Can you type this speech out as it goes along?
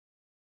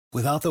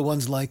Without the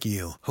ones like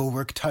you, who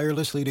work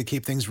tirelessly to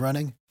keep things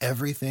running,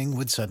 everything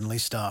would suddenly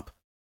stop.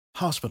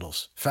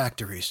 Hospitals,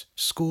 factories,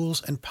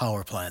 schools, and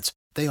power plants,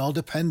 they all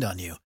depend on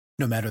you.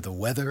 No matter the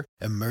weather,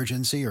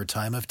 emergency, or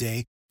time of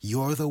day,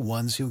 you're the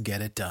ones who get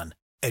it done.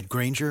 At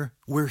Grainger,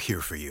 we're here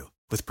for you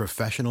with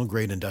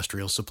professional-grade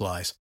industrial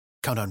supplies.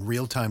 Count on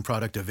real-time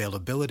product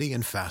availability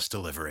and fast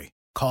delivery.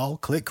 Call,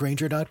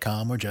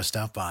 clickgrainger.com, or just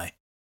stop by.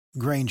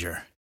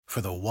 Grainger, for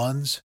the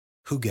ones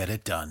who get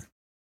it done.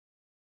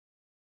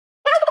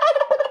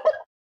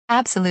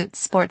 Absolute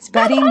sports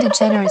betting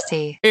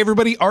degeneracy. Hey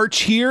everybody, Arch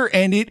here,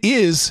 and it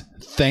is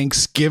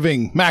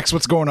Thanksgiving. Max,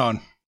 what's going on?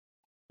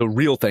 The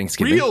real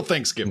Thanksgiving. Real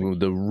Thanksgiving.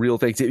 The real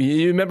Thanksgiving.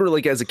 You remember,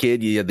 like, as a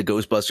kid, you had the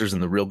Ghostbusters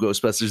and the real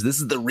Ghostbusters.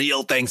 This is the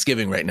real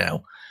Thanksgiving right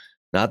now.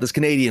 Not this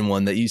Canadian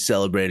one that you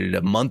celebrated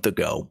a month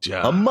ago.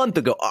 Yeah. A month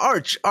ago.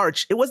 Arch,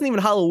 it wasn't even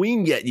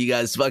Halloween yet. You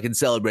guys fucking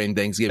celebrating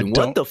Thanksgiving.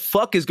 What the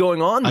fuck is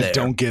going on there? I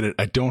don't get it.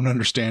 I don't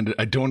understand it.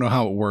 I don't know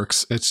how it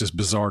works. It's just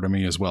bizarre to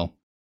me as well.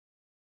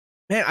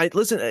 Man,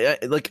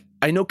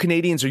 I know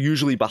Canadians are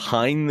usually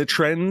behind the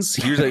trends.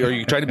 Here's like, are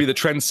you trying to be the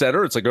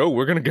trendsetter? It's like, oh,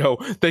 we're going to go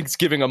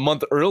Thanksgiving a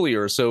month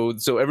earlier so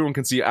everyone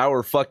can see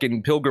our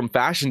fucking pilgrim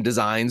fashion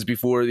designs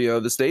before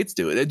the States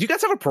do it. Do you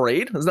guys have a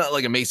parade? It's not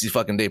like a Macy's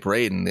fucking Day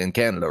parade in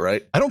Canada,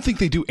 right? I don't think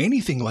they do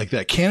anything like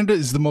that. Canada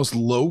is the most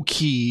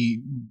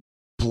low-key,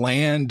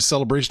 bland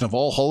celebration of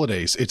all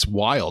holidays. It's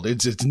wild.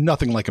 It's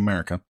nothing like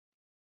America.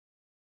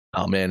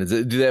 Oh man,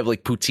 do they have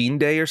like Poutine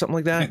Day or something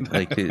like that?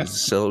 Like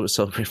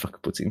celebrate fucking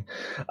poutine.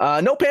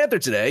 No Panther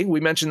today. We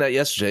mentioned that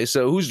yesterday.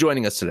 So who's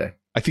joining us today?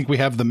 I think we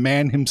have the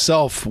man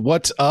himself.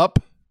 What's up,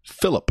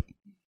 Philip?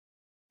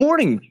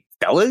 Morning,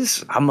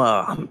 fellas.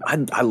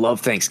 I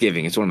love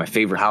Thanksgiving. It's one of my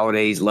favorite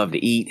holidays. Love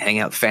to eat, hang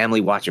out with family,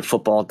 watching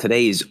football.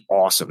 Today is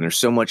awesome. There's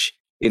so much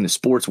in the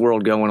sports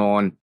world going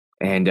on,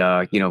 and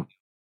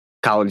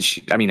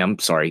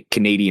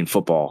Canadian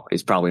football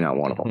is probably not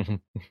one of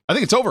them. I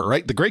think it's over,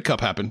 right? The Grey Cup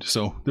happened,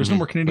 so there's no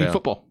more Canadian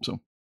football. So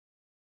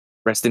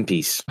rest in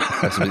peace.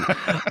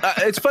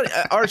 It's funny,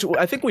 Arch.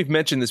 I think we've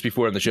mentioned this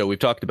before on the show. We've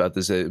talked about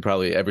this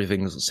probably every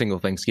single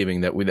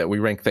Thanksgiving that we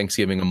rank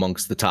Thanksgiving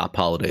amongst the top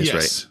holidays,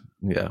 yes.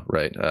 Right? Yeah,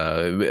 right.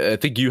 I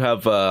think you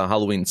have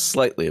Halloween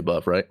slightly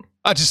above, right?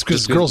 Just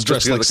because girls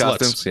dress like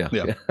sluts.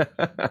 Yeah.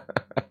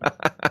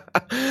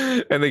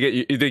 And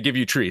they give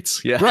you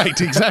treats. Yeah. Right,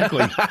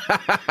 exactly.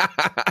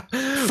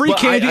 Free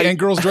candy and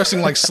girls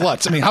dressing like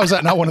sluts. I mean, how's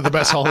that not one of the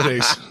best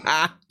holidays?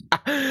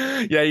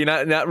 Yeah, you're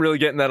not really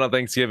getting that on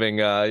Thanksgiving.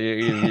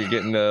 You're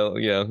getting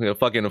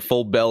fucking a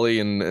full belly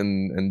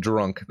and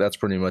drunk. That's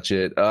pretty much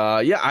it.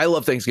 Yeah, I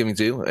love Thanksgiving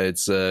too.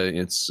 It's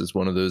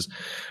one of those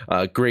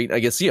great, I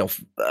guess,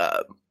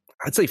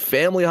 I'd say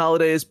family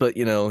holidays, but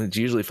it's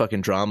usually fucking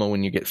drama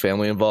when you get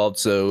family involved.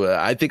 So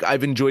I think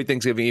I've enjoyed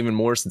Thanksgiving even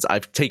more since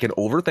I've taken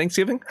over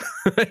Thanksgiving.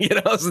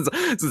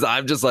 Since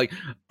I'm just like,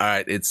 all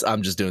right,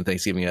 I'm just doing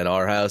Thanksgiving at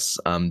our house.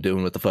 I'm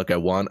doing what the fuck I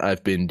want.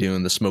 I've been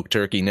doing the smoked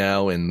turkey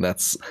now, and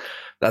that's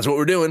what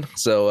we're doing.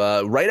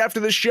 So right after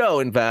this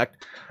show, in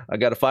fact, I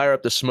got to fire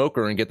up the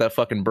smoker and get that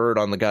fucking bird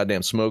on the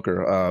goddamn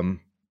smoker.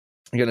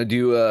 I'm gonna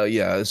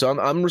do so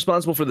I'm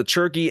responsible for the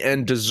turkey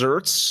and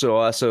desserts. So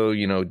I also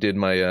did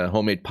my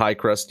homemade pie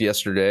crust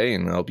yesterday,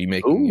 and I'll be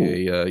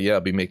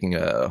making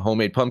a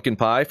homemade pumpkin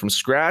pie from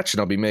scratch, and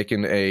I'll be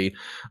making a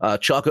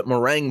chocolate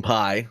meringue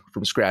pie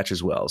from scratch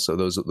as well. So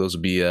those will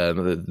be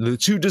the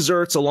two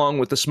desserts along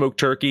with the smoked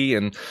turkey,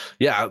 and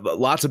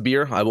lots of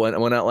beer. I went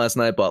out last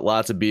night, bought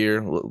lots of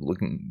beer.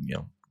 Looking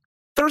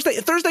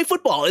Thursday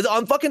football is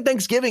on fucking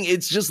Thanksgiving.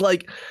 It's just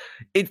like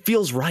it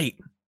feels right.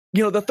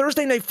 The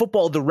Thursday night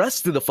football, the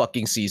rest of the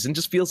fucking season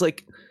just feels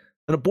like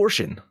an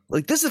abortion.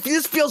 Like this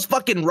feels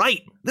fucking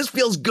right. This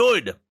feels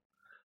good.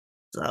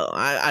 So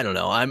I don't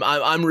know.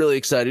 I'm really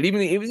excited. Even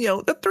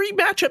the three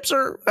matchups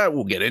are.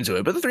 We'll get into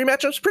it, but the three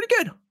matchups are pretty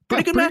good.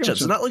 Pretty good matchups.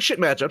 It's not like shit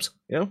matchups.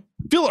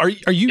 Phil, are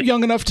you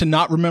young enough to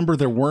not remember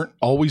there weren't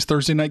always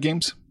Thursday night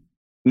games?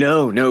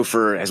 No.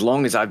 For as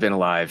long as I've been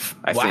alive,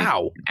 I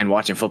think, and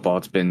watching football,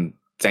 it's been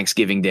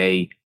Thanksgiving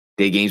Day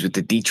games with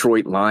the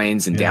Detroit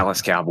Lions and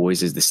Dallas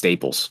Cowboys is the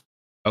staples.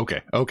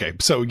 Okay.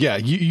 So yeah,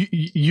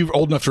 you're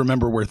old enough to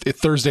remember where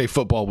Thursday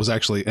football was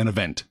actually an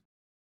event.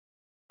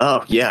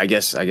 Oh yeah, I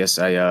guess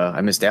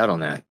I missed out on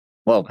that.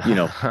 Well,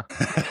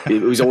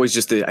 it was always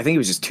I think it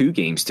was just two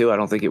games too. I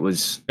don't think it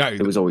was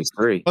always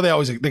three. Well,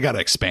 they got to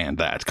expand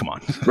that. Come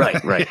on.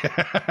 Right.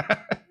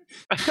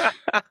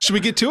 Should we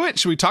get to it?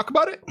 Should we talk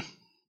about it?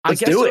 I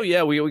guess so.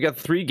 Yeah, we got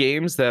three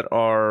games that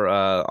are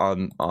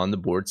on the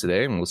board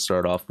today, and we'll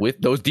start off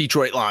with those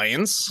Detroit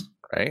Lions,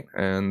 right?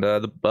 And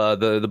the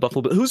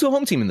Buffalo. Who's the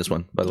home team in this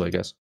one, by the way,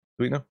 guys?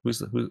 Do we know who's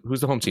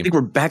the home team? I think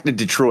we're back to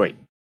Detroit.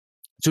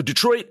 So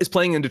Detroit is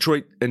playing in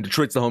Detroit, and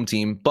Detroit's the home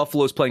team.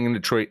 Buffalo's playing in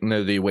Detroit, and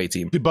they're the away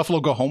team. Did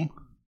Buffalo go home?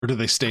 Or do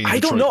they stay in Detroit? I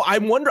don't know.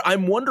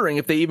 I'm wondering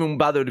if they even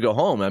bothered to go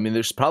home. I mean,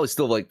 there's probably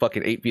still like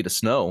fucking 8 feet of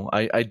snow.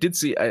 I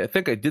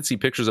think I did see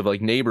pictures of like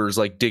neighbors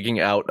like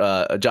digging out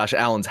Josh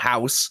Allen's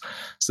house.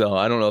 So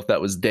I don't know if that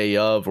was day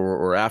of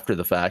or after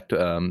the fact.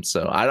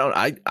 So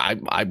I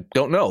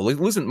don't know.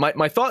 Listen,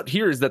 my thought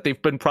here is that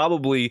they've been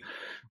probably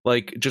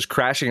like just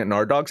crashing at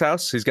Nardog's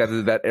house. He's got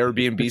that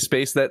Airbnb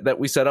space that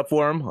we set up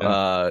for him.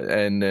 Yeah.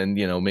 And then,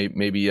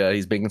 maybe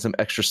he's making some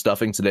extra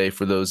stuffing today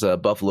for those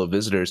Buffalo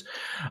visitors.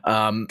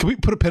 Can we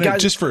put a pin in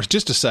just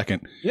a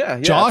second? Yeah.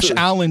 Josh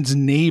absolutely. Allen's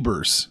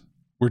neighbors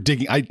were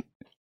digging.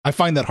 I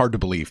find that hard to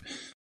believe.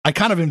 I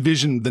kind of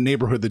envision the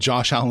neighborhood that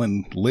Josh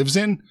Allen lives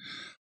in.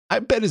 I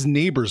bet his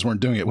neighbors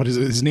weren't doing it. What is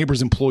it? His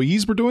neighbors'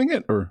 employees were doing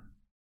it, or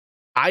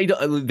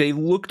they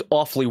looked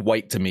awfully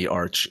white to me,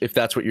 Arch, if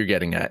that's what you're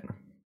getting at.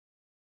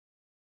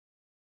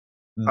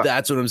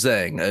 That's what I'm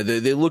saying.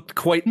 They looked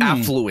quite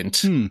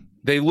affluent.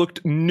 They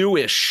looked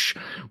newish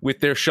with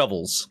their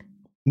shovels.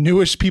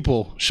 Newish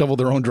people shovel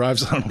their own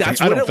drives.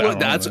 That's what it looked.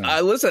 That's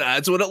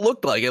what it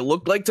looked like. It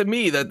looked like to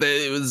me that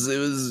it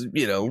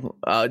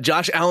was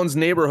Josh Allen's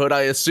neighborhood,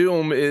 I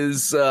assume,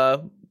 is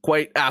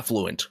quite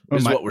affluent.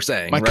 Is what we're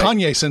saying. My right?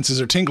 Kanye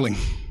senses are tingling.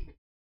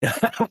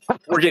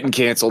 We're getting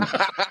canceled.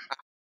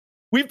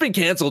 We've been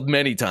canceled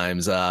many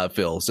times,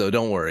 Phil. So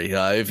don't worry.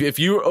 If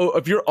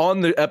you're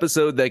on the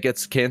episode that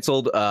gets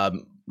canceled,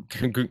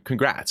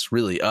 congrats,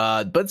 really.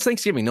 But it's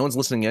Thanksgiving. No one's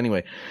listening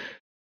anyway.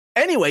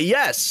 Anyway,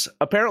 yes.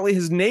 Apparently,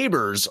 his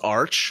neighbors,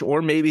 Arch,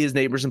 or maybe his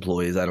neighbors'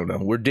 employees, I don't know.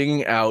 We're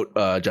digging out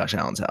Josh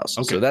Allen's house.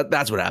 Okay. So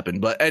that's what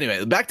happened. But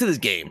anyway, back to this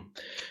game,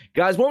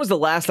 guys. When was the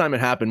last time it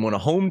happened when a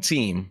home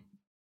team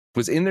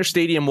was in their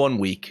stadium one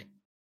week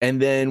and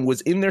then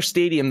was in their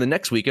stadium the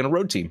next week in a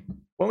road team?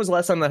 When was the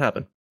last time that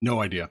happened? No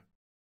idea.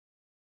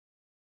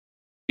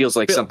 Feels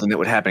like something that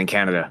would happen in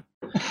Canada.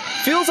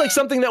 Feels like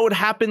something that would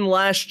happen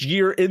last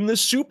year in the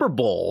Super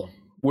Bowl,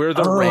 where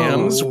the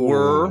Rams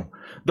were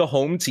the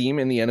home team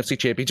in the NFC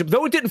Championship.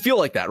 Though it didn't feel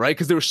like that, right?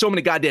 Because there were so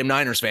many goddamn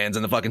Niners fans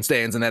in the fucking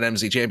stands in that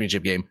NFC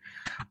Championship game.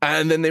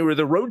 And then they were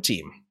the road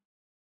team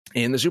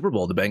in the Super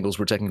Bowl. The Bengals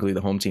were technically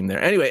the home team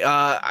there. Anyway,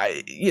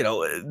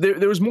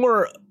 there was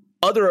more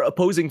other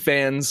opposing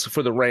fans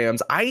for the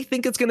Rams. I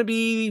think it's going to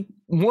be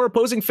more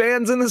opposing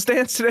fans in the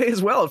stands today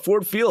as well at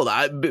Ford Field.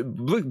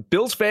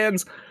 Bills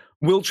fans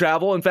will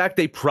travel. In fact,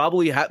 they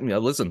probably have.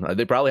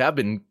 They probably have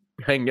been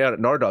hanging out at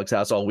Nardog's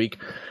house all week.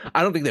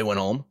 I don't think they went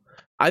home.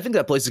 I think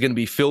that place is going to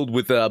be filled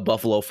with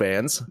Buffalo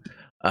fans.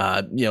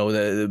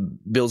 The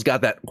Bills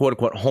got that quote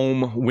unquote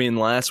home win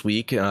last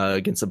week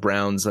against the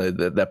Browns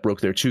that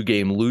broke their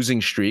 2-game losing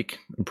streak,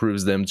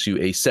 improves them to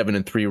a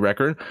 7-3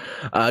 record.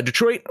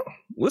 Detroit,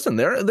 listen,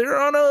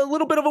 they're on a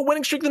little bit of a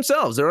winning streak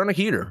themselves. They're on a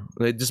heater.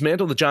 They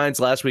dismantled the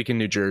Giants last week in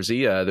New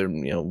Jersey. They're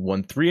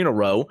won 3 in a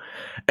row,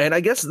 and I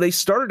guess they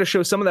started to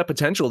show some of that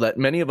potential that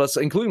many of us,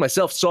 including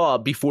myself, saw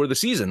before the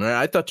season.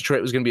 I thought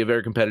Detroit was going to be a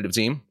very competitive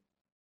team,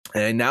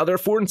 and now they're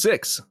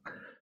 4-6.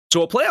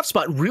 So a playoff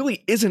spot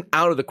really isn't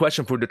out of the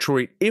question for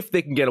Detroit if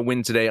they can get a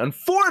win today.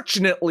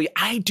 Unfortunately,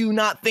 I do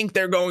not think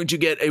they're going to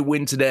get a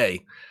win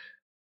today,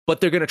 but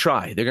they're going to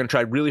try. They're going to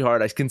try really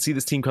hard. I can see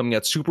this team coming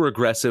out super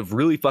aggressive,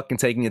 really fucking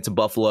taking it to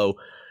Buffalo,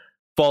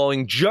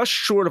 falling just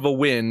short of a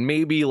win,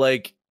 maybe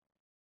like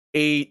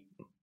 8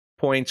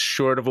 points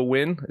short of a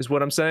win is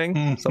what I'm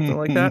saying. Something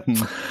like that.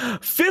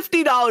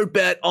 $50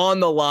 bet on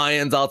the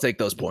Lions. I'll take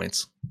those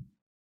points.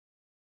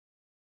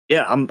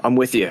 Yeah, I'm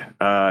with you.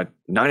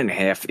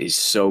 9.5 is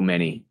so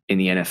many in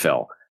the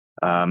NFL,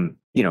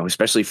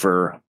 especially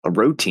for a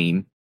road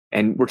team.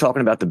 And we're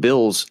talking about the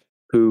Bills,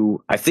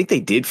 who I think they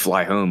did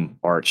fly home,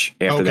 Arch,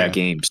 after that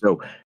game.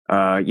 So,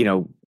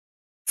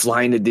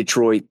 flying to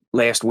Detroit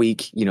last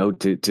week,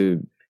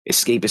 to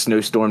escape a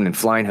snowstorm and then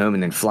flying home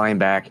and then flying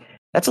back.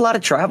 That's a lot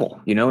of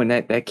travel, and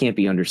that can't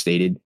be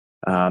understated.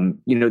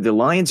 The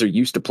Lions are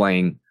used to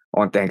playing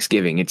on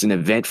Thanksgiving. It's an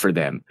event for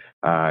them.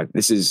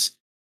 This is,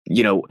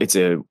 it's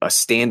a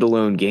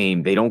standalone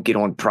game. They don't get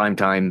on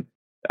primetime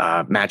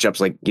matchups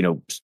like,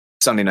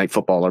 Sunday Night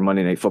Football or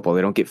Monday Night Football.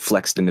 They don't get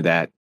flexed into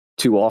that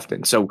too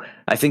often. So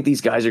I think these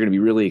guys are going to be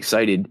really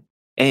excited.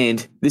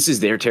 And this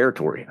is their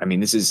territory. I mean,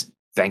 this is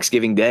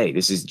Thanksgiving Day.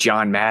 This is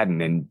John Madden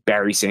and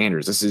Barry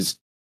Sanders. This is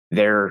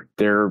their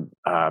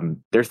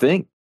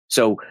thing.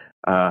 So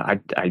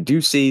I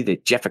do see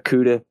that Jeff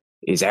Okudah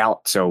is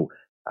out. So,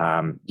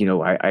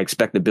 I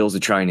expect the Bills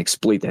to try and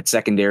exploit that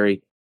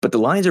secondary. But the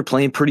Lions are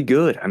playing pretty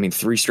good. I mean,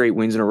 3 straight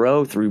wins in a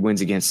row, 3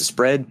 wins against the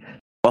spread.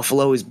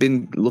 Buffalo has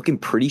been looking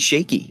pretty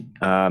shaky.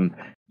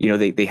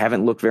 They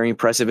haven't looked very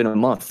impressive in a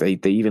month. They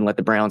even let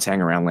the Browns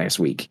hang around last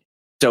week.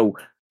 So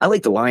I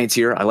like the Lions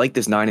here. I like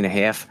this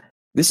 9.5.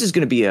 This is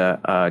going to be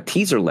a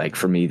teaser leg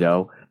for me,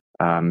 though.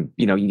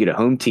 You get a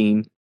home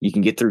team. You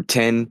can get through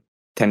 10,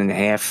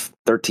 10.5,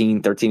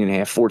 13,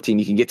 13.5, 14.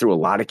 You can get through a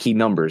lot of key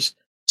numbers.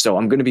 So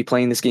I'm going to be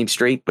playing this game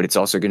straight, but it's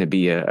also going to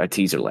be a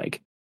teaser leg.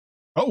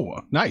 Oh,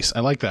 nice. I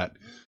like that.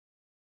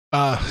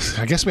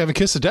 I guess we have a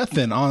kiss of death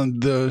then on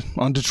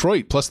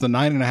Detroit plus the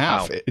 9.5.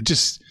 Wow. It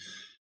just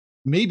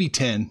maybe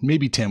 10.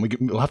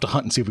 We'll have to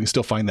hunt and see if we can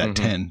still find that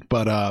 10.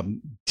 But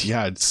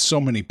it's so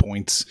many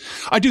points.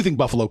 I do think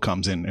Buffalo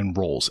comes in and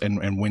rolls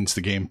and wins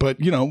the game. But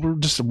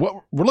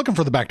we're looking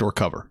for the backdoor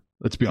cover.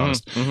 Let's be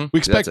honest. We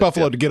expect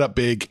Buffalo to get up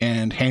big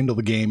and handle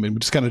the game, and we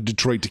just kind of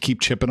Detroit to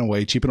keep chipping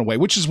away,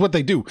 which is what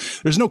they do.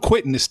 There's no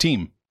quit in this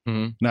team.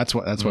 And that's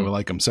why we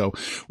like them. So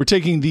we're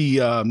taking the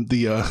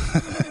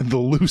the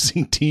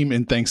losing team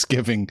in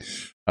Thanksgiving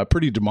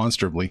pretty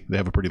demonstrably. They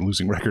have a pretty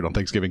losing record on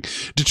Thanksgiving.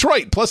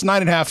 Detroit plus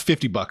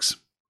 9.5, $50.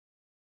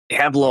 They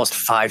have lost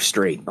 5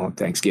 straight on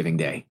Thanksgiving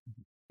Day.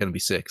 Gonna be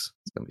 6.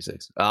 It's gonna be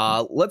 6.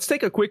 Let's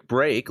take a quick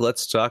break.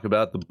 Let's talk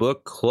about the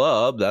book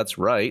club. That's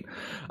right.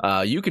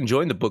 You can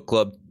join the book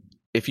club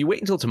if you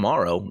wait until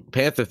tomorrow.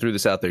 Panther threw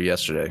this out there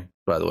yesterday,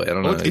 by the way. I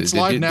don't know. It's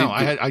live now.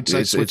 I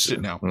switched it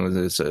now.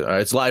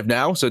 It's live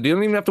now, so you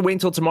don't even have to wait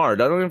until tomorrow.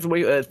 Don't even have to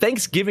wait.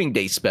 Thanksgiving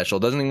Day special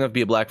doesn't even have to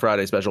be a Black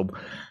Friday special.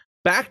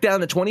 Back down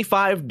to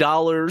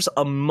 $25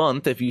 a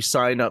month if you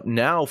sign up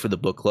now for the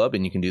book club,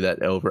 and you can do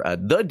that over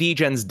at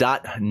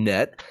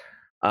thedgens.net.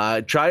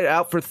 Try it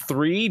out for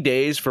 3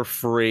 days for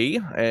free,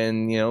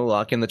 and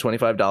lock in the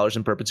 $25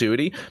 in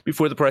perpetuity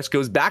before the price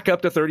goes back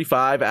up to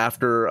 $35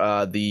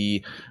 after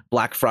the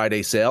Black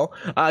Friday sale.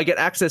 Get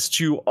access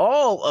to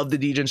all of the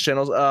DGens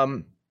channels.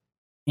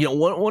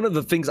 One of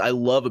the things I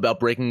love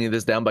about breaking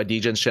this down by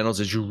DGens channels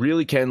is you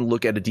really can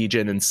look at a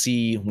DGen and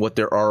see what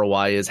their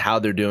ROI is, how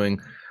they're doing.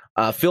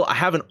 Phil, I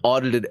haven't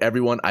audited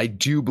everyone. I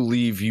do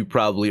believe you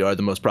probably are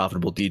the most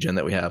profitable DGen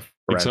that we have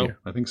around here.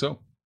 I think so.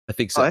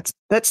 Oh,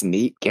 that's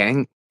neat,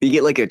 gang. Do you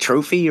get like a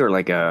trophy or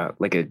like a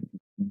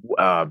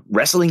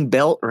wrestling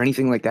belt or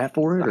anything like that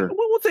for it? Or?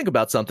 We'll think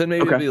about something.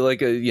 Maybe it'd be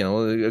like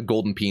a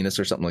golden penis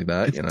or something like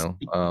that.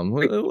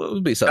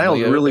 It'll be something.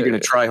 I'm really going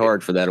to try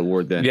hard for that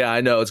award then. Yeah,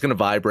 I know it's going to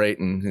vibrate,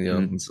 and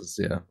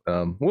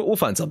we'll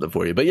find something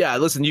for you. But yeah,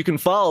 listen, you can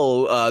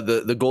follow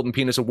the Golden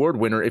Penis Award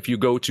winner if you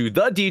go to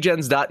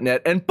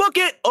thedgens.net and book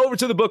it over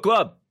to the book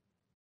club.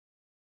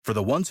 For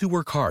the ones who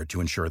work hard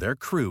to ensure their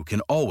crew can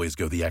always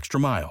go the extra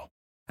mile,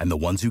 and the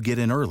ones who get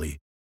in early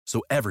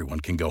so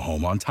everyone can go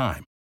home on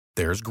time,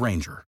 there's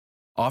Grainger,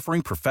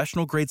 offering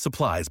professional-grade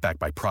supplies backed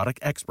by product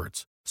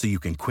experts so you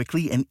can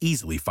quickly and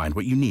easily find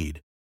what you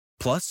need.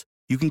 Plus,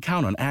 you can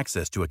count on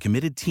access to a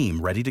committed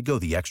team ready to go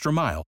the extra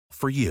mile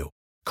for you.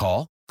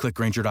 Call, click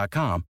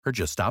Grainger.com, or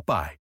just stop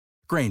by.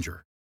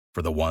 Grainger,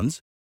 for the ones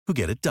who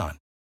get it done.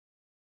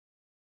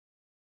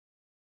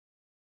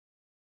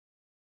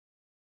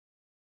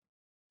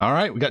 All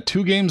right, we got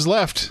 2 games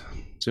left.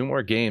 2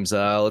 more games.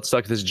 Let's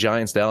talk this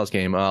Giants-Dallas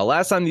game.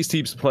 Last time these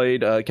teams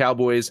played,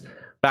 Cowboys,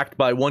 backed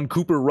by one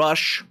Cooper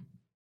Rush,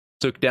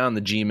 took down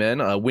the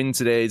G-Men. A win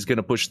today is going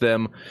to push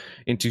them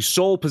into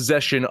sole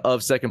possession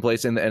of second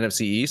place in the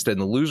NFC East, and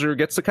the loser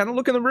gets to kind of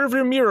look in the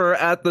rearview mirror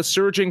at the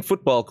Surging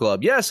Football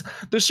Club. Yes,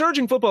 the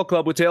Surging Football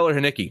Club with Taylor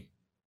Heinicke.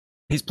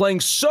 He's playing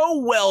so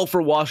well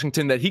for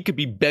Washington that he could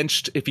be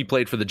benched if he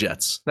played for the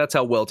Jets. That's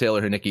how well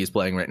Taylor Heinicke is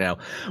playing right now.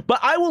 But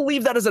I will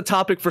leave that as a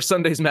topic for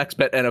Sunday's Max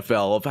Bet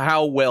NFL of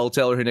how well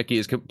Taylor Heinicke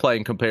is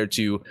playing compared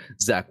to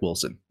Zach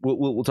Wilson.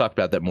 We'll talk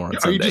about that more on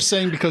Sunday. Are you just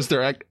saying because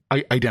they're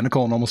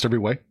identical in almost every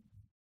way?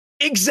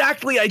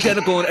 Exactly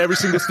identical in every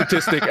single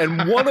statistic,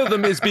 and one of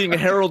them is being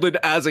heralded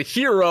as a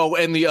hero,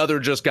 and the other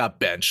just got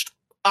benched.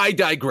 I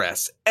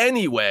digress.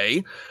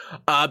 Anyway,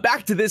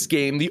 back to this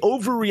game. The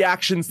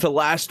overreactions to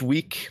last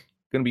week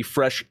going to be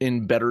fresh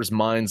in bettors'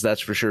 minds,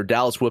 that's for sure.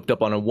 Dallas whipped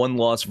up on a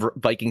 1-loss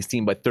Vikings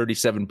team by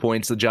 37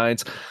 points. The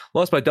Giants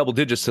lost by double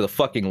digits to the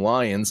fucking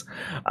Lions.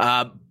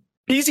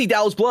 Easy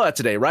Dallas blowout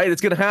today, right?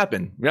 It's going to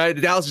happen, right?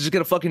 Dallas is just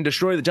going to fucking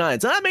destroy the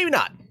Giants. Maybe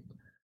not.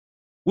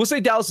 We'll say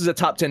Dallas is a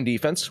top 10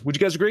 defense. Would you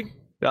guys agree?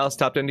 Dallas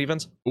top 10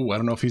 defense? Ooh, I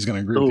don't know if he's going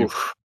to agree with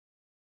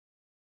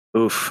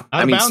you. Oof.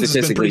 I mean,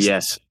 statistically,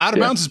 yes. Out of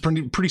bounds is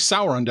pretty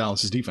sour on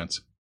Dallas's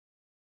defense.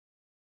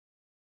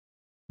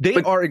 They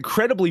are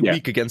incredibly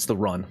weak against the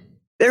run.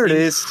 There it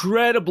is.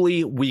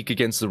 Incredibly weak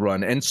against the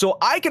run. And so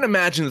I can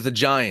imagine that the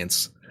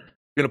Giants are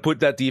going to put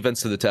that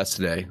defense to the test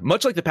today,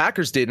 much like the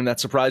Packers did in that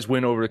surprise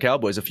win over the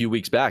Cowboys a few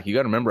weeks back. You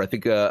got to remember, I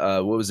think,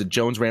 what was it?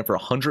 Jones ran for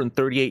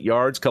 138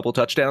 yards, couple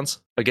touchdowns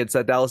against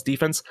that Dallas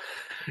defense.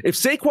 If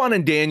Saquon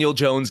and Daniel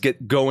Jones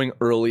get going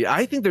early,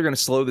 I think they're going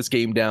to slow this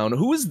game down.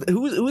 Who's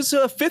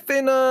fifth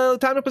in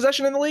time of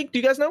possession in the league? Do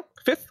you guys know?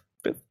 Fifth?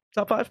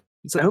 Top 5?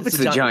 I hope it's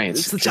the Giants.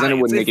 It's the Giants. Then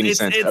it wouldn't make any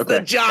sense. It's the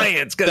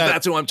Giants, because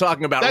that's who I'm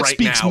talking about right now. That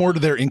speaks more to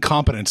their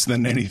incompetence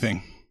than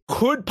anything.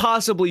 Could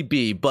possibly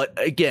be, but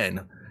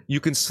again,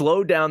 you can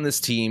slow down this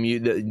team.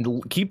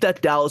 You keep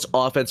that Dallas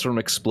offense from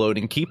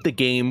exploding. Keep the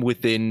game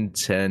within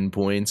 10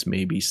 points,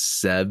 maybe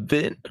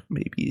 7.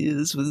 Maybe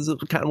this is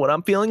kind of what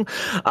I'm feeling.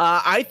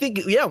 I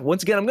think,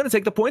 once again, I'm going to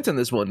take the points on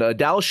this one.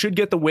 Dallas should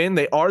get the win.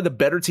 They are the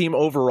better team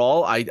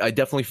overall. I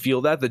definitely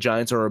feel that. The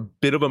Giants are a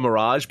bit of a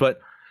mirage, but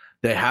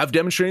they have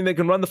demonstrated they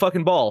can run the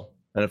fucking ball.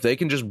 And if they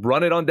can just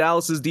run it on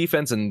Dallas's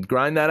defense and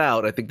grind that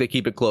out, I think they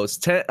keep it close.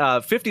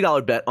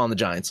 $50 bet on the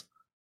Giants.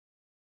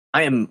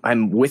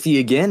 I'm with you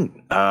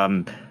again. Arch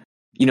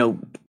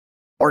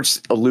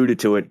alluded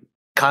to it.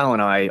 Kyle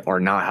and I are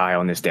not high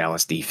on this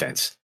Dallas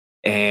defense.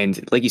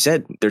 And like you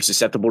said, they're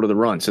susceptible to the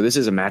run. So this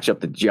is a matchup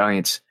the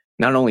Giants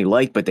not only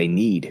like, but they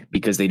need,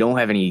 because they don't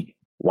have any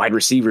wide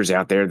receivers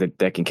out there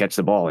that can catch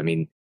the ball. I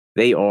mean,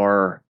 they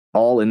are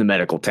all in the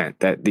medical tent,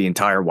 that the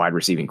entire wide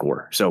receiving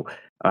core. So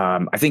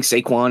I think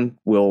Saquon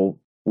will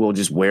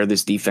just wear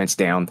this defense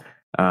down.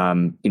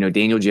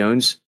 Daniel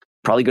Jones,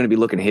 Probably going to be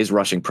looking at his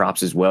rushing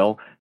props as well.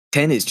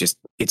 10 is just,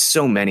 it's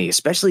so many,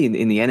 especially in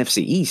the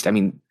NFC East. I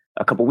mean,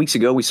 a couple weeks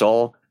ago, we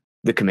saw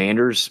the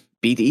Commanders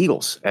beat the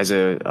Eagles as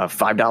a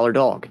 $5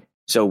 dog.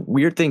 So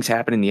weird things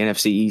happen in the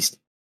NFC East.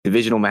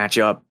 Divisional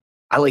matchup.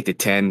 I like the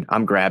 10.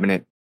 I'm grabbing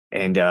it.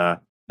 And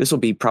this will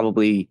be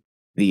probably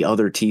the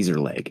other teaser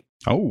leg.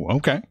 Oh,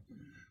 okay.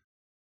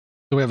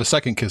 So we have a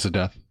second kiss of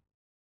death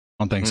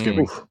on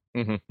Thanksgiving.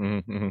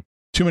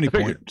 Too many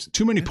points.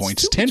 Too many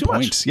points. 10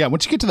 points. Much. Yeah.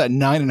 Once you get to that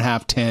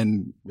 9.5,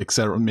 10,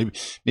 etc.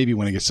 Maybe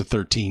when it gets to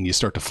 13, you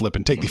start to flip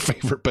and take the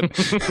favorite. But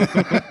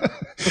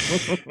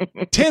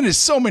 10 is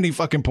so many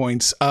fucking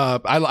points.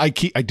 I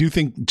do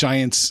think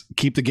Giants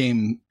keep the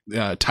game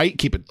tight.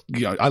 Keep it.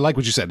 I like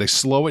what you said. They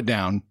slow it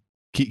down.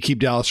 Keep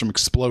Dallas from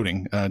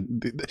exploding.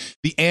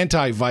 The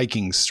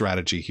anti-Vikings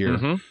strategy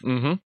here.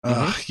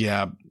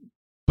 Yeah,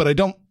 but I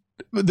don't.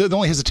 The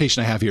only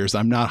hesitation I have here is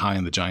I'm not high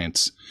on the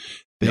Giants.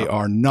 They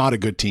are not a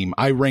good team.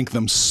 I rank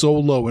them so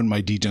low in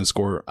my DGen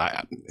score.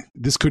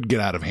 This could get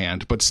out of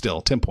hand, but still,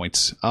 10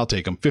 points. I'll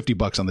take them.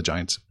 $50 on the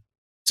Giants.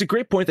 It's a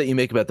great point that you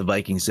make about the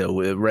Vikings,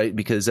 though, right?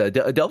 Because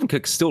Delvin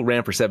Cook still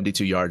ran for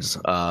 72 yards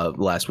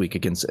last week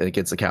against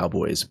the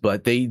Cowboys,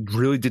 but they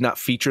really did not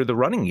feature the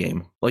running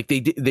game. Like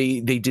they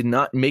did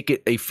not make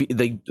it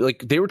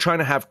they were trying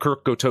to have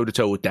Kirk go toe to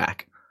toe with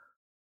Dak.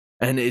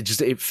 And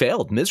it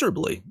failed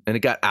miserably, and it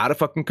got out of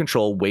fucking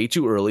control way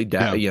too early.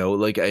 You know,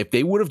 like if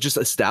they would have just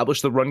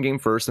established the run game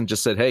first and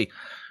just said, "Hey,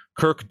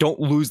 Kirk, don't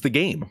lose the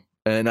game,"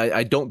 and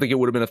I don't think it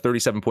would have been a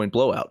 37-point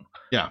blowout.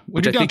 Yeah,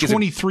 when you're down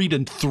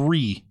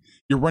 23-3,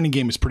 your running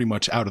game is pretty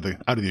much out of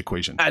the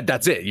equation.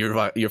 That's it.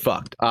 You're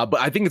fucked. But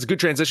I think it's a good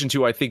transition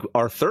to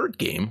our third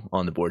game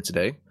on the board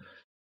today,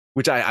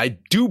 which I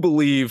do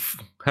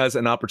believe has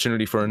an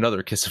opportunity for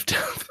another kiss of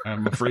death.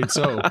 I'm afraid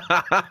so.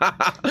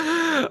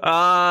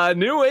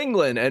 New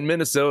England and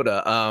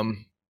Minnesota.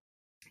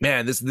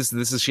 Man, this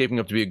is shaping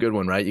up to be a good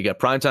one, right? You got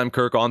primetime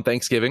Kirk on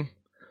Thanksgiving,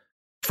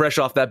 fresh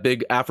off that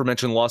big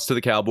aforementioned loss to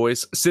the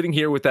Cowboys, sitting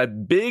here with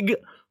that big,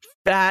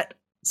 fat,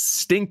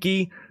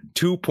 stinky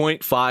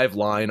 2.5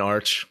 line,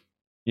 Arch.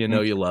 You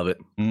know you love it.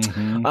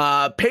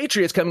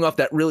 Patriots coming off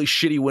that really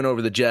shitty win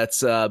over the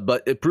Jets,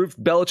 but it proved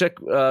Belichick.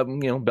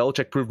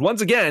 Belichick proved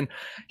once again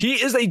he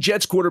is a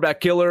Jets quarterback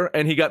killer,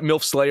 and he got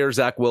MILF Slayer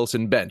Zach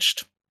Wilson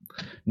benched.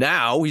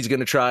 Now he's going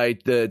to try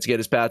to get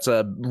his Pats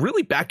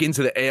really back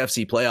into the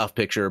AFC playoff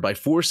picture by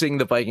forcing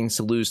the Vikings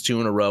to lose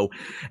 2 in a row,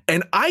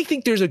 and I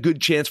think there's a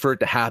good chance for it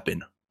to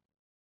happen.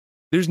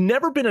 There's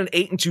never been an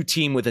 8-2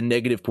 team with a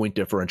negative point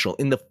differential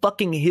in the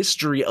fucking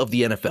history of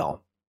the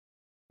NFL.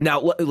 Now,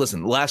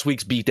 listen, last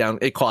week's beatdown,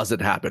 it caused it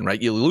to happen,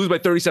 right? You lose by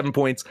 37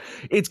 points.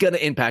 It's going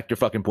to impact your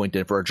fucking point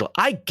differential.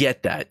 I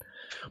get that.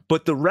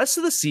 But the rest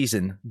of the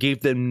season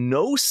gave them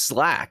no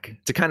slack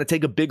to kind of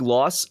take a big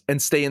loss and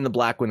stay in the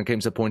black when it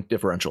comes to point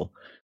differential.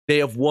 They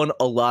have won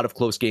a lot of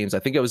close games. I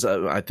think was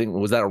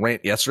that a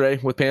rant yesterday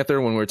with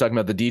Panther when we were talking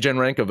about the DGen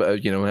rank of,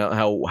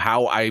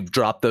 how I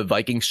dropped the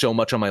Vikings so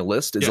much on my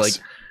list. It's like,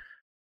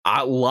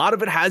 a lot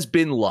of it has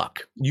been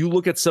luck. You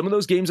look at some of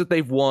those games that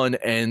they've won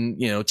and,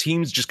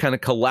 teams just kind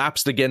of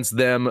collapsed against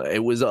them.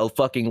 It was a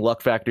fucking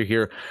luck factor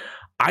here.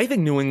 I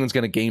think New England's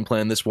going to game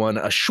plan this one.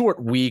 A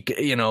short week,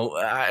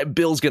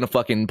 Bill's going to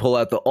fucking pull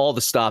out all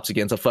the stops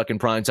against a fucking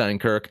primetime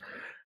Kirk.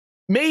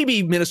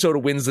 Maybe Minnesota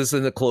wins this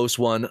in a close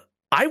one.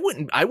 I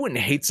wouldn't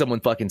hate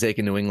someone fucking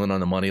taking New England on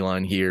the money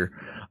line here.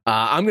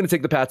 I'm going to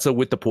take the Pats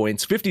with the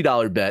points.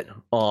 $50 bet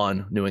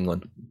on New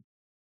England.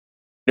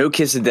 No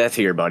kiss of death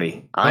here,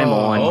 buddy. I'm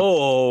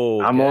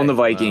on the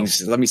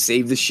Vikings. Wow. Let me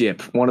save the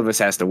ship. One of us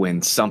has to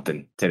win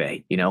something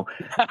today,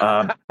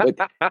 But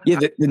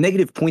the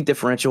negative point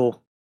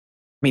differential.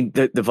 I mean,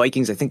 the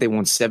Vikings, I think they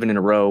won 7 in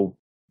a row,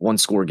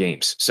 1-score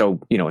games. So,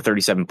 a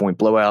 37-point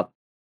blowout,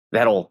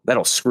 that'll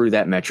screw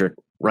that metric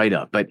right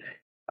up. But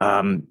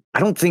I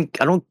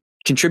don't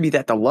contribute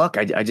that to luck.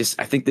 I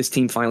think this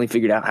team finally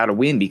figured out how to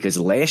win because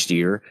last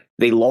year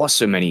they lost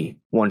so many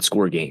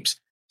 1-score games.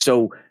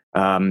 So,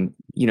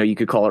 you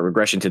could call it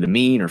regression to the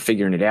mean or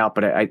figuring it out,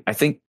 but I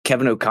think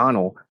Kevin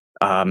O'Connell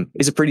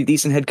is a pretty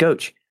decent head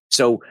coach.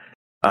 So,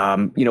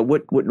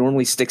 what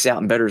normally sticks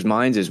out in bettors'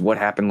 minds is what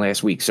happened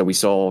last week. So we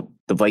saw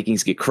the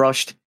Vikings get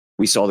crushed.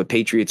 We saw the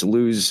Patriots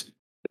lose,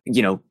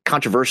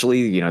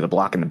 controversially, the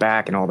block in the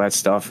back and all that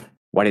stuff.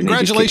 Why didn't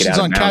Congratulations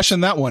on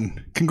cashing that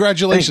one.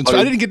 Congratulations. Thanks,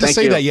 I didn't get to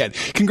say that yet.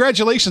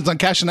 Congratulations on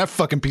cashing that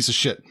fucking piece of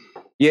shit.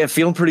 Yeah,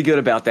 feeling pretty good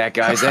about that,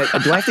 guys. Do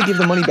I have to give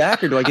the money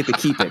back or do I get to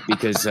keep it?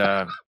 Because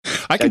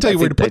I can tell you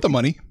where to put the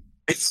money.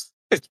 It's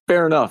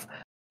fair enough.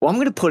 Well, I'm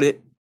going to put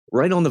it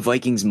right on the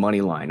Vikings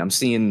money line. I'm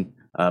seeing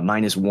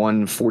minus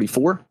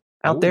 144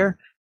 out there.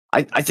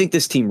 I think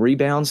this team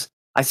rebounds.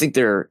 I think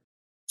they're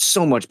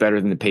so much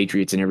better than the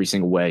Patriots in every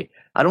single way.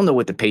 I don't know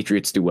what the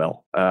Patriots do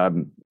well.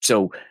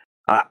 So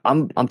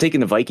I'm taking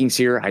the Vikings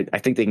here. I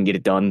think they can get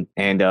it done,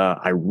 and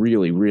I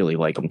really, really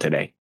like them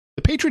today.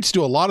 The Patriots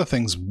do a lot of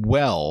things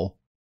well,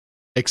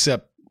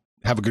 except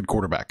have a good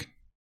quarterback.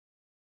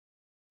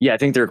 Yeah, I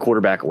think they're a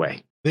quarterback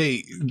away.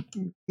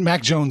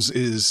 Mac Jones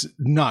is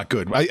not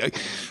good. I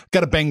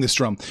got to bang this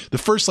drum. The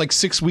first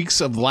 6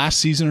 weeks of last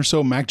season or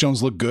so, Mac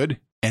Jones looked good,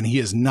 and he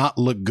has not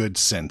looked good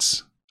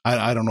since.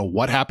 I don't know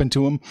what happened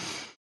to him.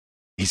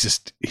 He's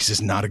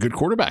just not a good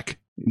quarterback.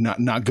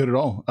 Not good at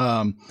all.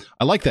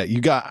 I like that.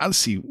 You got, let's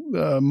see,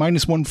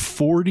 minus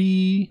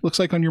 140 looks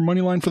like on your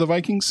money line for the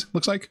Vikings.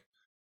 Looks like.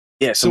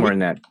 Yeah, somewhere in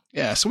that.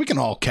 Yeah, so we can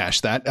all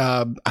cash that.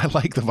 I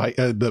like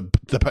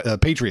the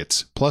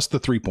Patriots plus the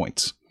 3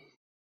 points.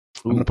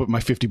 I'm gonna put my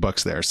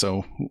 $50 there,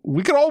 so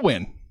we could all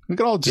win. We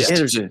could all just.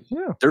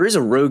 There is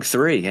a rogue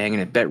 3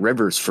 hanging at Bet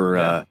Rivers for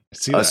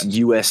us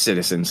U.S.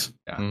 citizens.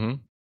 Yeah. Mm-hmm.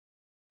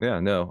 Yeah,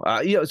 no.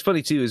 It's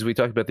funny too, as we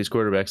talked about these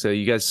quarterbacks.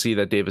 You guys see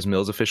that Davis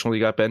Mills officially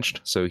got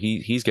benched, so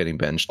he's getting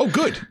benched. Oh,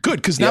 good,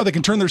 because now they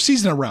can turn their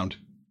season around.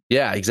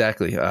 Yeah,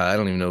 exactly. I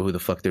don't even know who the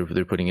fuck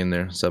they're putting in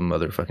there. Some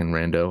other fucking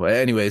rando.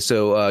 Anyway,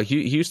 so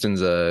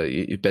Houston's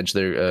benched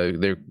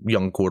their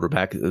young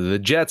quarterback, the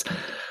Jets.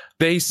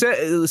 They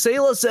said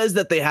Saleh says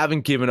that they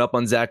haven't given up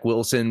on Zach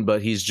Wilson,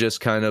 but he's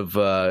just kind of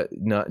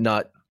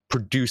not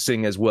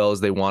producing as well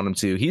as they want him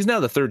to. He's now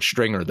the third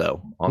stringer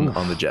though on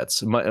the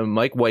Jets.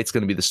 Mike White's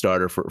going to be the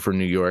starter for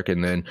New York,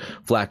 and then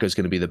Flacco's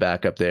going to be the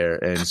backup there.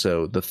 And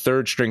so the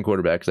third string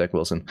quarterback, Zach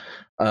Wilson.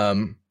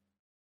 And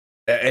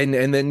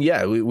then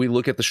we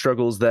look at the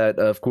struggles that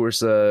of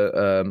course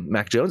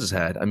Mac Jones has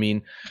had. I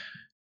mean,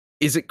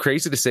 is it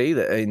crazy to say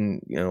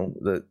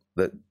that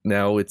that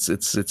now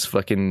it's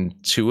fucking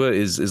Tua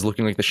is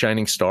looking like the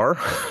shining star?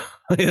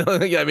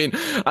 I mean,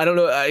 I don't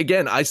know.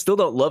 Again, I still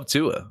don't love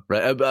Tua,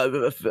 right?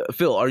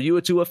 Phil, are you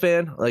a Tua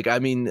fan? I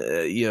mean,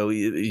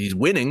 he's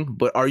winning,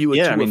 but are you a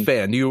Tua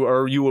fan?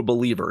 Are you a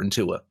believer in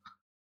Tua?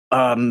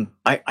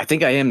 I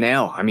think I am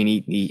now. I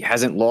mean, he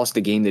hasn't lost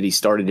a game that he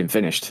started and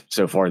finished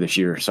so far this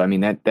year. So I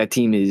mean, that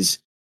team is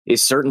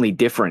certainly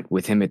different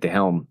with him at the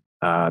helm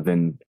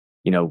than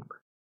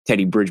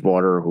Teddy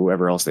Bridgewater or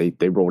whoever else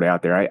they rolled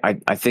out there.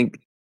 I think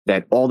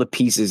that all the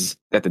pieces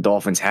that the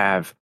Dolphins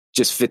have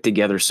just fit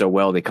together so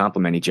well. They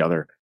complement each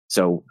other.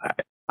 So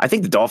I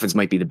think the Dolphins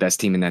might be the best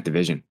team in that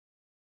division.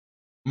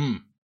 Yeah,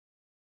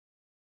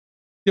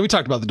 we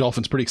talked about the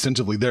Dolphins pretty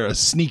extensively. They're a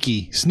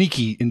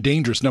sneaky and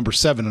dangerous number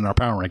 7 in our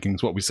power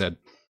rankings, what we said.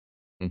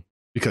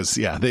 Because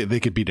they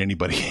could beat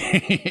anybody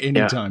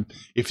anytime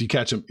if you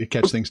catch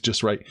things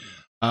just right.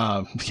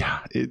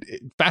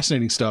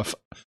 Fascinating stuff.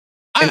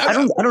 I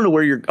don't know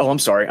where you're. Oh, I'm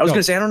sorry. I was going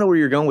to say I don't know where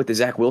you're going with the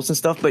Zach Wilson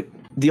stuff, but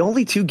the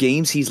only 2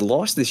 games he's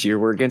lost this year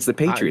were against the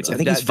Patriots. I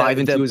think he's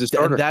 5-2 as a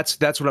starter.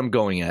 That's what I'm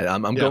going at.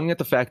 I'm going at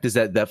the fact is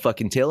that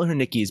fucking Taylor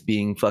Heinicke is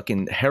being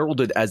fucking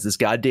heralded as this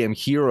goddamn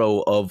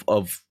hero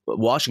of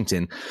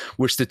Washington,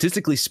 where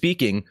statistically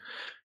speaking,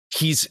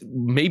 he's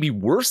maybe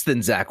worse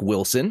than Zach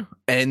Wilson.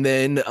 And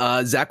then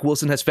Zach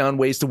Wilson has found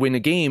ways to win a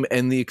game,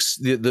 and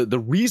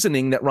the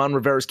reasoning that Ron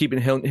Rivera is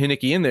keeping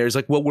Heinicke in there is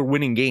well, we're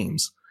winning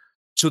games.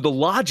 So the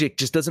logic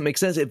just doesn't make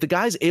sense. If the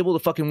guy's able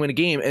to fucking win a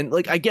game, and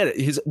I get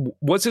it,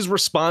 was his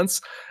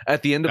response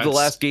at the end of the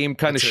last game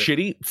kind of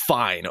shitty?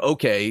 Fine,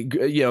 okay,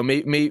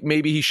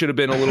 maybe he should have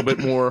been a little bit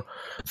more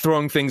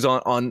throwing things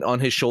on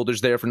his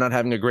shoulders there for not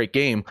having a great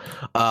game.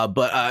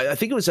 But I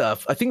think it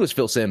was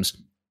Phil Simms.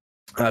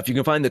 If you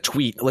can find the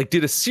tweet,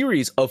 did a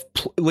series of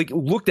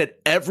looked at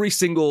every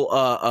single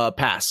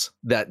pass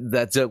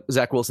that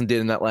Zach Wilson did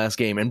in that last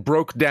game and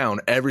broke down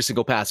every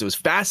single pass. It was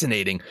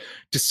fascinating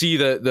to see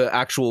the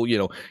actual,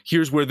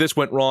 here's where this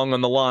went wrong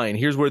on the line.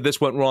 Here's where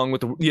this went wrong with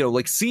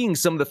the, seeing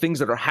some of the things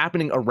that are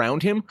happening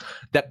around him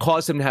that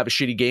caused him to have a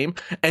shitty game.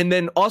 And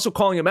then also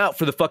calling him out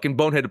for the fucking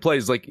boneheaded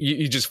plays.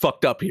 You just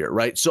fucked up here.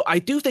 Right. So I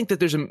do think that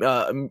there's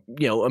a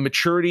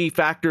maturity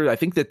factor. I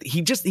think that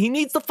he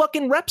needs the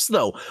fucking reps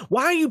though.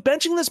 Why are you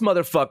benching this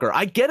motherfucker?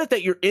 I get it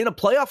that you're in a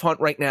playoff hunt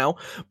right now,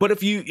 but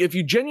if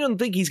you genuinely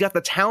think he's got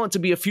the talent to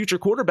be a future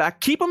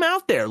quarterback, keep him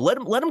out there. Let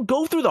him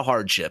go through the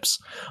hardships.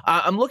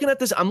 I'm looking at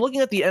this. I'm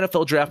looking at the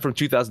NFL draft from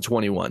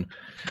 2021.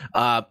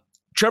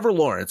 Trevor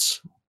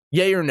Lawrence,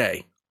 yay or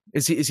nay?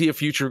 Is he a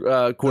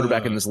future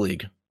quarterback in this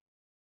league?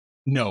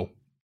 No,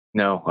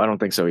 I don't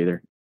think so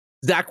either.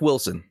 Zach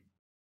Wilson,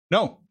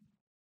 no.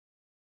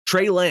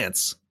 Trey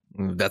Lance.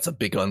 That's a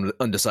big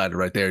undecided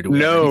right there. Do we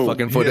have any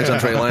fucking footage on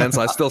Trey Lance?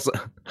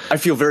 I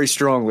feel very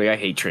strongly. I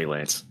hate Trey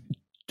Lance.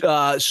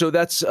 So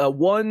that's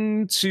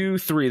 1, 2,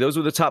 3. Those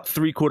were the top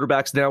 3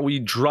 quarterbacks. Now we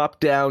drop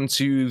down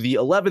to the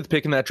 11th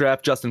pick in that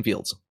draft, Justin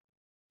Fields.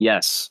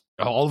 Yes.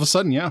 All of a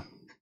sudden, yeah.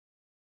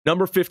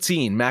 Number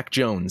 15, Mac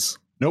Jones.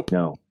 Nope.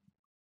 No.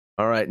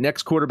 All right,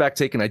 next quarterback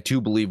taken, I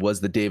do believe, was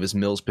the Davis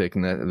Mills pick,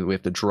 and that we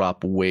have to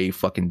drop way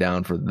fucking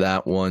down for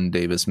that one.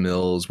 Davis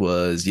Mills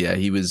was,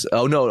 he was.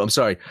 Oh no, I'm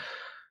sorry.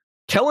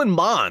 Kellen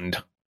Mond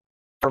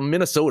from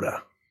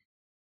Minnesota.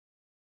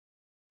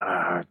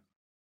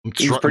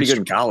 He was pretty good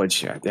in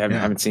college. I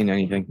haven't seen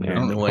anything. I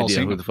have no idea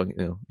who the fuck.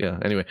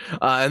 Anyway,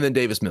 and then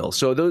Davis Mills.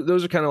 So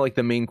those are kind of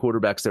the main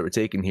quarterbacks that were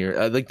taken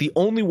here. The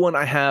only one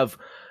I have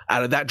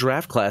out of that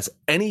draft class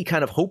any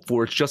kind of hope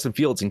for is Justin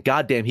Fields, and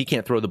goddamn, he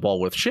can't throw the ball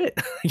worth shit.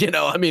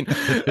 I mean,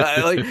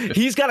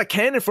 he's got a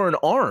cannon for an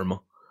arm,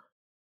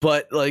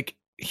 but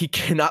he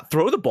cannot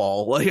throw the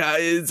ball. Like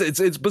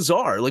it's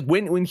bizarre. Like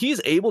when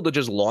he's able to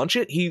just launch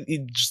it,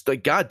 he just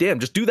like, goddamn,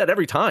 just do that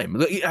every time.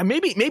 Like,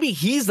 maybe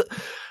he's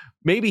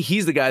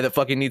the guy that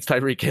fucking needs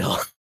Tyreek Hill.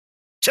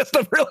 Just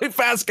a really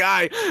fast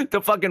guy to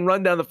fucking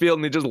run down the field,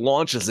 and he just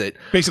launches it.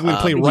 Basically,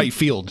 play right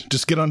field.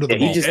 Just get under the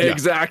ball.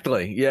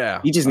 Exactly. Yeah.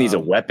 He just needs a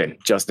weapon,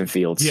 Justin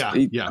Fields. Yeah.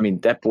 I mean,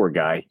 that poor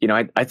guy. You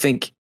know, I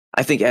think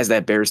as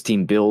that Bears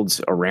team builds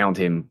around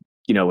him,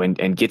 you know,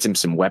 and gets him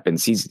some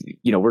weapons,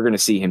 we're going to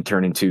see him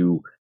turn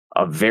into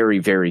a very,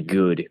 very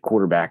good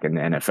quarterback in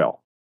the NFL.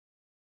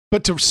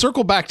 But to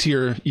circle back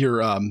to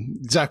your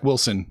Zach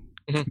Wilson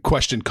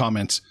question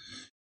comments,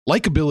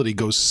 likability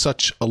goes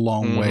such a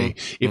long way.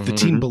 If the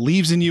team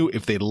believes in you,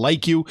 if they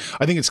like you,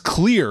 I think it's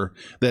clear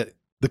that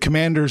the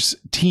Commanders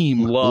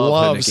team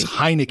loves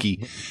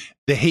Heineke.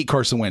 They hate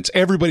Carson Wentz.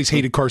 Everybody's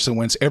hated Carson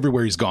Wentz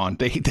everywhere he's gone.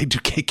 They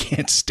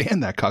can't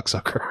stand that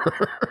cocksucker.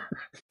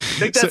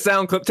 Take that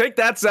sound clip. Take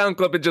that sound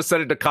clip and just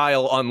send it to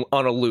Kyle on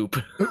a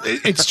loop.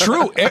 It's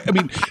true. I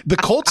mean, the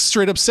Colts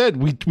straight up said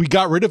we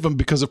got rid of him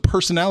because of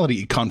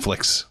personality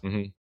conflicts.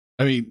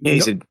 I mean,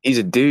 he's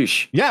a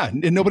douche. Yeah,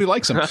 and nobody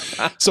likes him.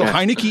 So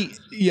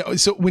Heineke,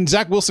 so when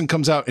Zach Wilson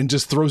comes out and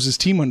just throws his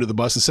team under the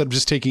bus instead of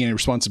just taking any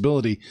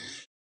responsibility,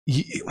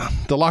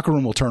 the locker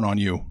room will turn on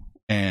you,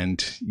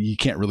 and you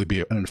can't really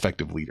be an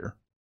effective leader.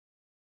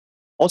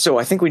 Also,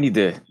 I think we need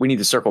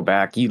to circle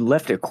back. You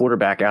left a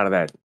quarterback out of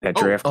that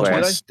draft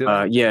class. Did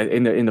I? Yeah,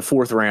 in the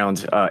fourth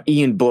round,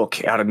 Ian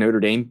Book out of Notre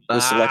Dame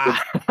was selected.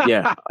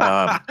 Yeah.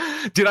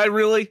 Did I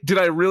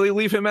really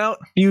leave him out?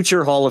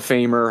 Future Hall of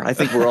Famer. I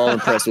think we're all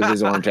impressed with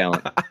his arm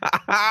talent.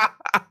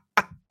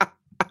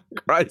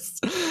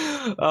 Christ.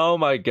 Oh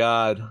my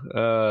God.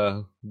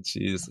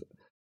 Jeez.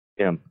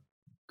 Yeah.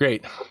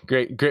 Great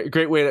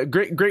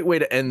way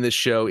to end this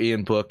show.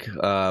 Ian Book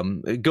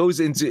it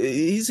goes into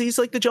he's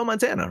like the Joe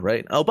Montana,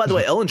 right? Oh, by the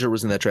way, Ellinger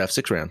was in that draft,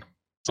 6th round.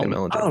 Sam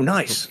Ellinger. Oh,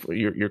 nice.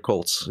 Your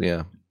Colts,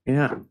 yeah.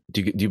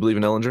 Do you believe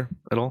in Ellinger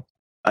at all?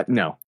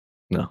 No.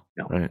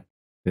 Right.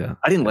 Yeah.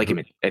 I didn't like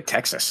him at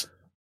Texas.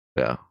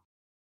 Yeah.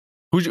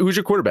 Who's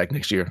your quarterback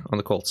next year on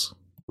the Colts?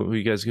 Who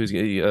you guys? Who's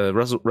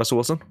Russell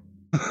Wilson?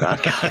 God,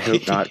 I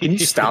hope not. Can you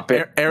stop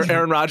it?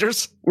 Aaron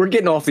Rodgers? We're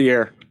getting off the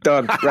air.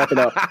 Doug, wrap it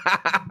up.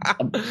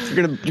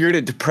 You're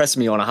gonna depress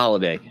me on a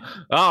holiday.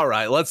 All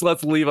right, let's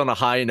leave on a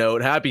high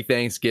note. Happy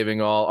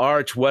Thanksgiving, all.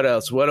 Arch, what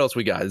else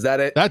we got? Is that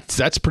it?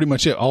 That's pretty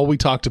much it. All we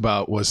talked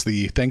about was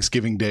the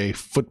Thanksgiving Day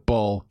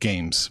football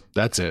games.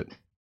 That's it.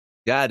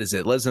 That is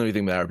it. Let us know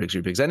anything about our picks,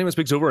 your picks. Anyone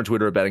speaks over on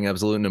Twitter at Betting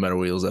Absolute, no matter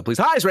where you listen. Please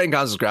highest rate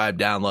and subscribe,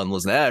 download, and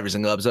listen to every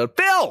single episode.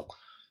 Phil,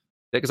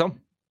 take us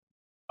home.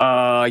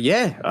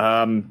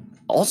 Yeah.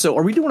 Also,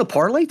 are we doing a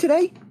parlay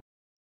today?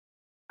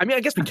 I mean,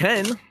 I guess we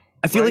can.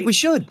 I feel like we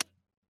should.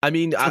 I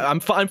mean, I'm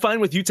fine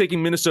with you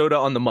taking Minnesota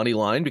on the money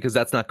line because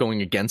that's not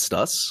going against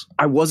us.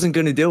 I wasn't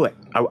going to do it.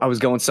 I was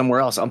going somewhere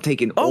else. I'm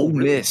taking Ole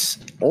Miss.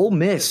 Ole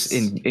Miss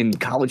in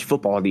college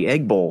football, the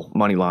Egg Bowl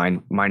money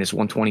line minus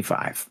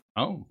 125.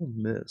 Oh,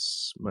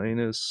 Miss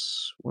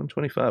minus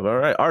 125. All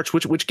right, Arch,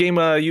 which game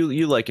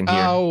you liking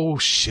here? Oh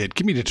shit,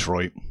 give me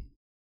Detroit.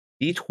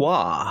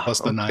 Detroit plus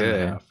the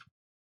 9.5.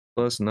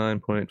 Plus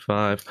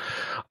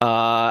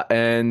 9.5.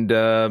 And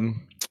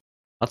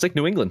I'll take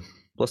New England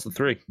plus the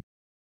 3.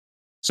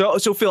 So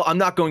Phil, I'm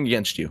not going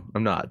against you.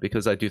 I'm not,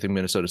 because I do think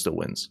Minnesota still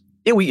wins.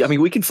 Yeah,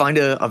 we can find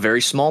a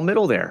very small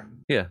middle there.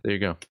 Yeah, there you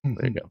go.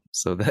 There you go.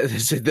 So that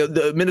is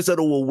the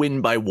Minnesota will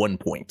win by 1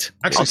 point.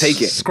 Actually, I'll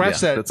take it.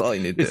 Scratch that. That's all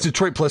you need. It's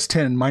Detroit plus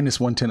 10, minus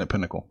 110 at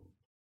Pinnacle.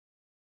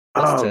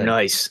 Oh,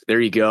 nice.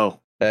 There you go.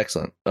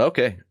 Excellent.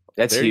 Okay.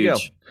 That's there huge.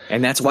 You go.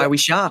 And that's why we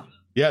shop.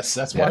 Yes,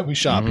 that's why we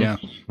shop.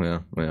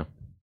 Mm-hmm. Yeah.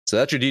 So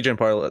that's your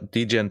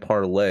DGen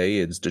parlay.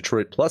 It's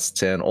Detroit plus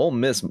 10, Ole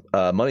Miss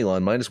money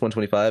line minus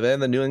 125,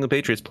 and the New England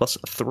Patriots plus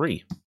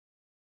 3.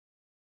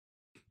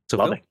 So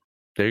Phil,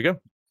 there you go.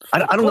 I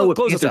don't know what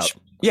Panthers.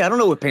 Yeah, I don't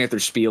know what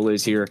Panthers spiel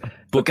is here. Book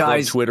but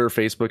guys, club, Twitter,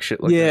 Facebook,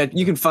 shit like that.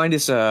 You can find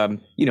us, at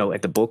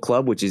the book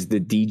club, which is the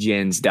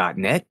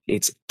dgens.net.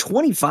 It's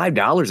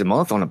 $25 a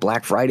month on a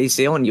Black Friday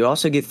sale, and you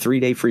also get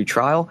 3-day free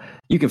trial.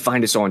 You can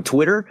find us on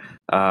Twitter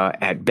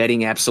at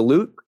Betting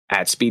Absolute,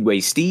 at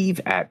Speedway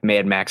Steve, at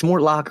Mad Max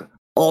Mortlock,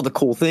 all the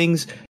cool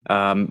things.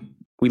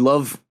 We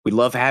love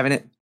having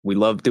it. We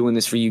love doing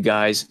this for you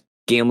guys.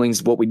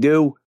 Gambling's what we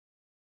do.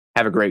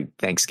 Have a great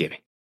Thanksgiving.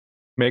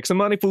 Make some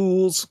money,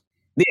 fools.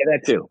 Yeah,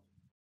 that too.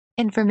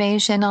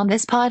 Information on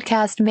this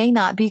podcast may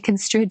not be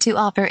construed to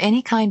offer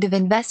any kind of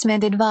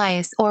investment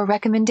advice or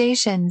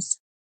recommendations.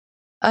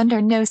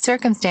 Under no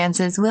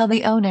circumstances will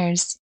the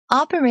owners,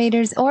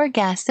 operators, or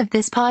guests of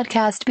this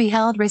podcast be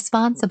held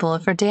responsible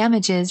for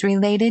damages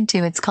related to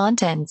its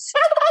contents.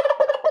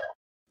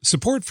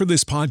 Support for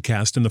this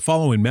podcast and the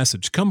following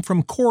message come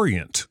from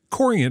Corient.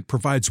 Corient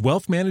provides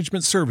wealth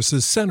management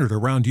services centered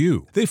around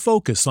you. They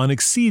focus on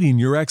exceeding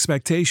your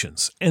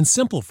expectations and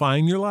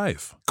simplifying your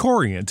life.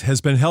 Corient has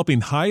been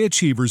helping high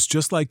achievers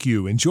just like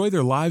you enjoy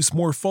their lives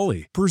more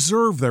fully,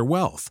 preserve their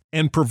wealth,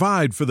 and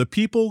provide for the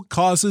people,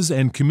 causes,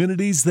 and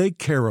communities they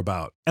care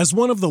about. As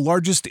one of the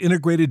largest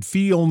integrated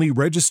fee-only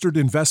registered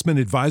investment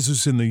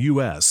advisors in the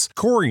U.S.,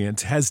 Corient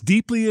has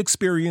deeply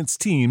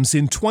experienced teams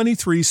in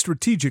 23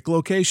 strategic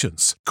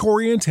locations.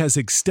 Corient has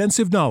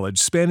extensive knowledge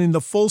spanning the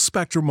full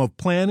spectrum of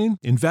planning,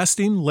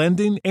 investing,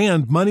 lending,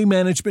 and money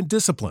management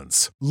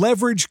disciplines.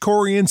 Leverage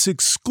Corient's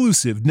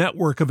exclusive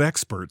network of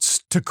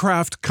experts to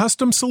craft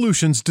custom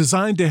solutions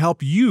designed to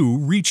help you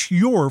reach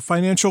your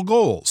financial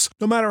goals,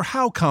 no matter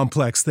how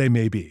complex they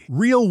may be.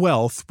 Real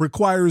wealth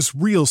requires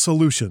real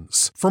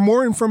solutions. For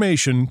more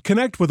information,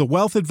 connect with a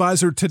wealth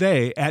advisor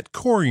today at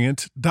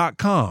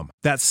Corient.com.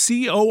 That's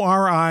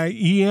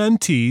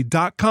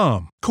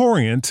Corient.com.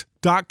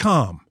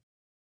 Corient.com.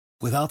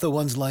 Without the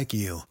ones like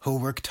you, who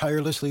work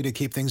tirelessly to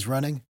keep things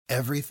running,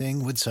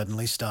 everything would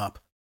suddenly stop.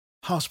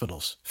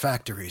 Hospitals,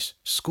 factories,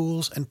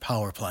 schools, and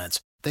power plants,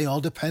 they all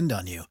depend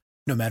on you.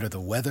 No matter the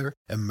weather,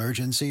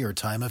 emergency, or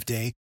time of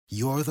day,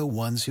 you're the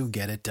ones who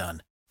get it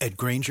done. At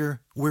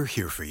Grainger, we're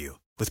here for you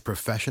with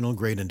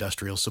professional-grade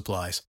industrial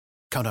supplies.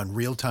 Count on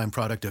real-time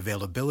product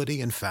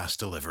availability and fast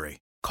delivery.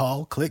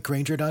 Call, click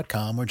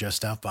Grainger.com, or just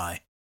stop by.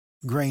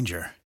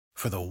 Grainger,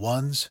 for the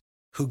ones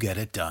who get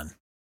it done.